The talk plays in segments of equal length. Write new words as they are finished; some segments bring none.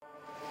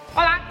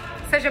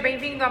Seja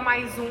bem-vindo a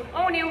mais um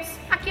On News.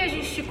 Aqui a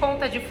gente te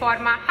conta de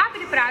forma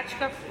rápida e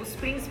prática os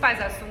principais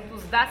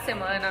assuntos da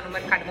semana no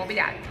mercado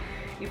imobiliário.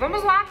 E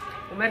vamos lá!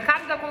 O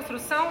mercado da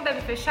construção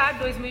deve fechar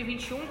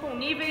 2021 com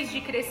níveis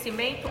de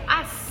crescimento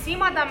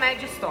acima da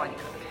média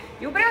histórica.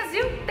 E o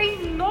Brasil tem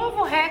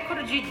novo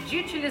recorde de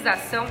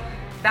utilização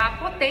da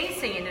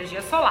potência em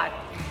energia solar.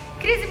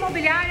 Crise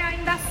imobiliária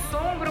ainda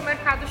assombra o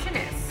mercado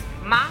chinês,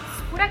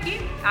 mas por aqui,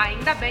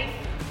 ainda bem,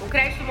 o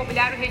crédito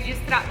imobiliário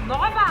registra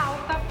nova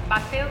alta,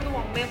 batendo um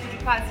aumento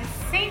de quase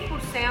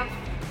 100%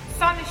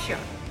 só neste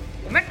ano.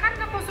 O mercado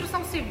da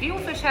construção civil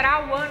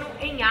fechará o ano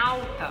em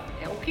alta,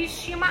 é o que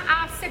estima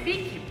a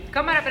CBIC,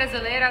 Câmara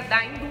Brasileira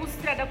da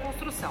Indústria da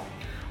Construção.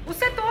 O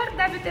setor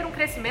deve ter um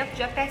crescimento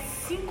de até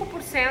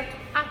 5%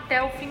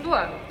 até o fim do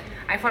ano.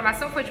 A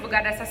informação foi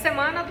divulgada essa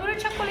semana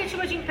durante a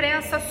coletiva de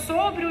imprensa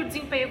sobre o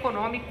desempenho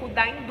econômico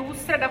da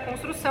indústria da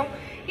construção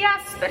e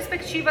as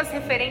perspectivas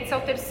referentes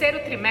ao terceiro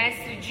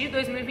trimestre de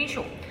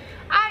 2021.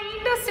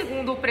 Ainda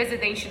segundo o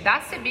presidente da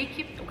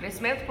CBIC, o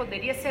crescimento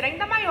poderia ser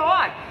ainda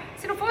maior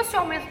se não fosse o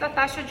aumento da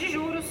taxa de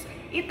juros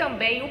e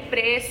também o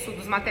preço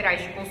dos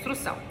materiais de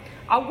construção.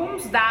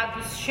 Alguns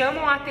dados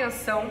chamam a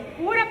atenção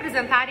por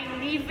apresentarem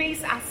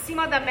níveis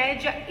acima da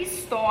média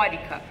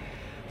histórica.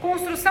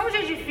 Construção de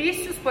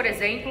edifícios, por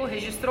exemplo,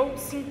 registrou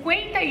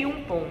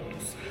 51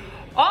 pontos.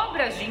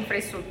 Obras de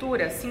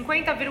infraestrutura,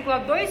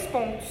 50,2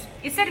 pontos.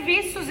 E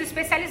serviços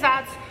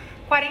especializados,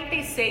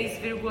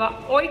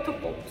 46,8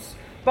 pontos.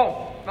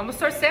 Bom, vamos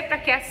torcer para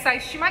que essa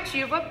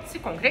estimativa se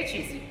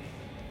concretize.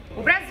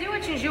 O Brasil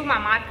atingiu uma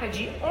marca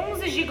de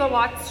 11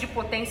 gigawatts de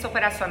potência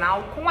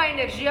operacional com a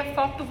energia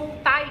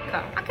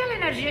fotovoltaica, aquela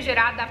energia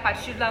gerada a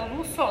partir da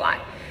luz solar.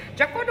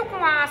 De acordo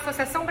com a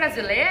Associação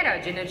Brasileira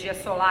de Energia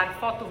Solar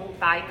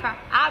Fotovoltaica,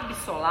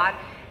 Absolar,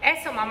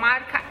 essa é uma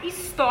marca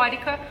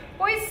histórica,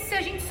 pois se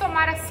a gente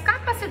somar as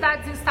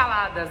capacidades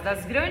instaladas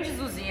das grandes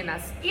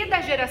usinas e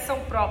da geração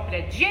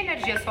própria de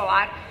energia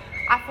solar,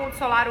 a fonte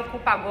solar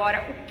ocupa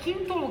agora o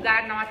 5º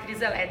lugar na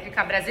matriz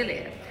elétrica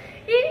brasileira.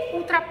 E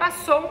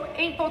ultrapassou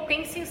em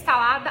potência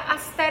instalada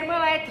as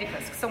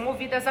termoelétricas, que são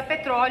movidas a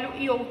petróleo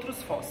e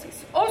outros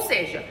fósseis. Ou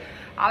seja,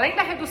 além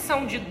da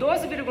redução de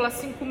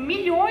 12,5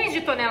 milhões de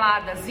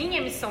toneladas em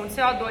emissão de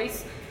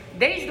CO2,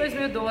 desde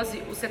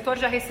 2012 o setor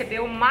já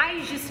recebeu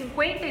mais de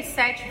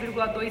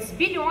 57,2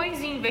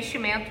 bilhões em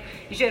investimento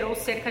e gerou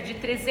cerca de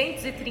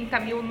 330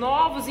 mil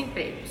novos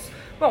empregos.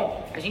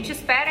 Bom, a gente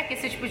espera que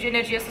esse tipo de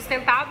energia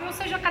sustentável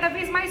seja cada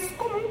vez mais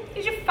comum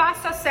e de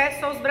fácil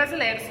acesso aos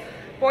brasileiros,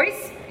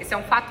 pois esse é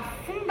um fato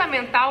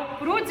fundamental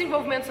para o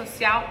desenvolvimento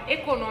social,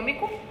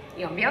 econômico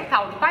e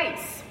ambiental do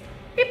país.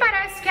 E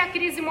parece que a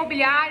crise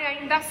imobiliária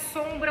ainda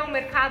assombra o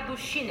mercado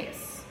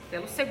chinês.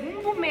 Pelo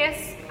segundo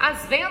mês,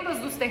 as vendas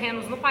dos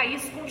terrenos no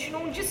país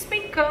continuam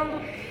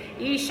despencando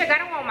e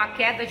chegaram a uma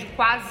queda de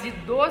quase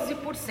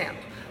 12%,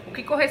 o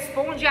que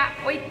corresponde a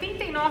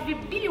 89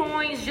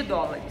 bilhões de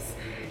dólares.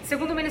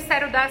 Segundo o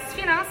Ministério das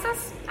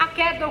Finanças, a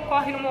queda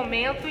ocorre no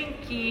momento em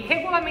que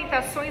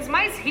regulamentações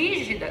mais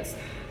rígidas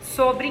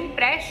sobre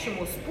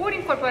empréstimos por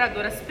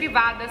incorporadoras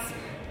privadas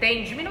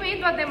têm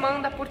diminuído a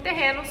demanda por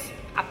terrenos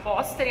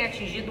após terem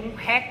atingido um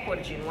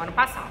recorde no ano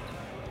passado.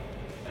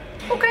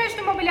 O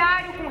crédito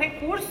imobiliário com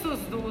recursos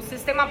do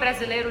Sistema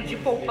Brasileiro de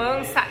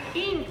Poupança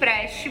e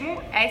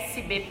Empréstimo,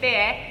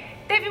 SBPE,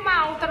 teve uma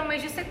alta no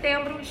mês de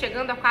setembro,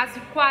 chegando a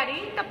quase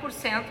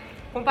 40%,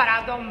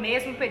 comparado ao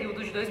mesmo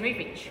período de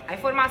 2020. A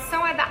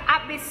informação é da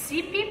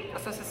ABCIP,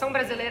 Associação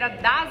Brasileira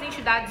das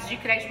Entidades de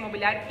Crédito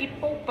Imobiliário e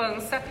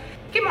Poupança,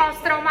 que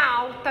mostra uma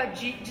alta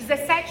de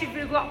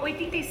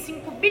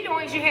 17,85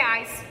 bilhões de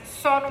reais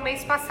só no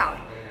mês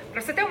passado. Para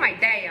você ter uma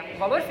ideia, o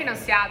valor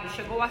financiado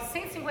chegou a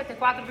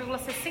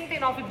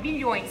 154,69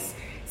 bilhões.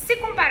 Se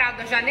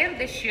comparado a janeiro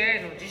deste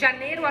ano, de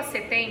janeiro a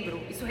setembro,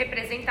 isso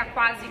representa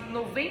quase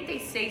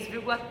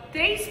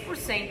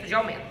 96,3% de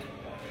aumento.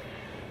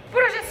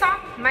 Por hoje é só,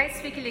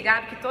 mas fique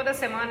ligado que toda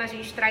semana a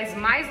gente traz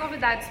mais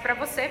novidades para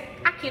você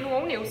aqui no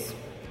On News.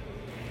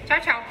 Tchau,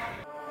 tchau!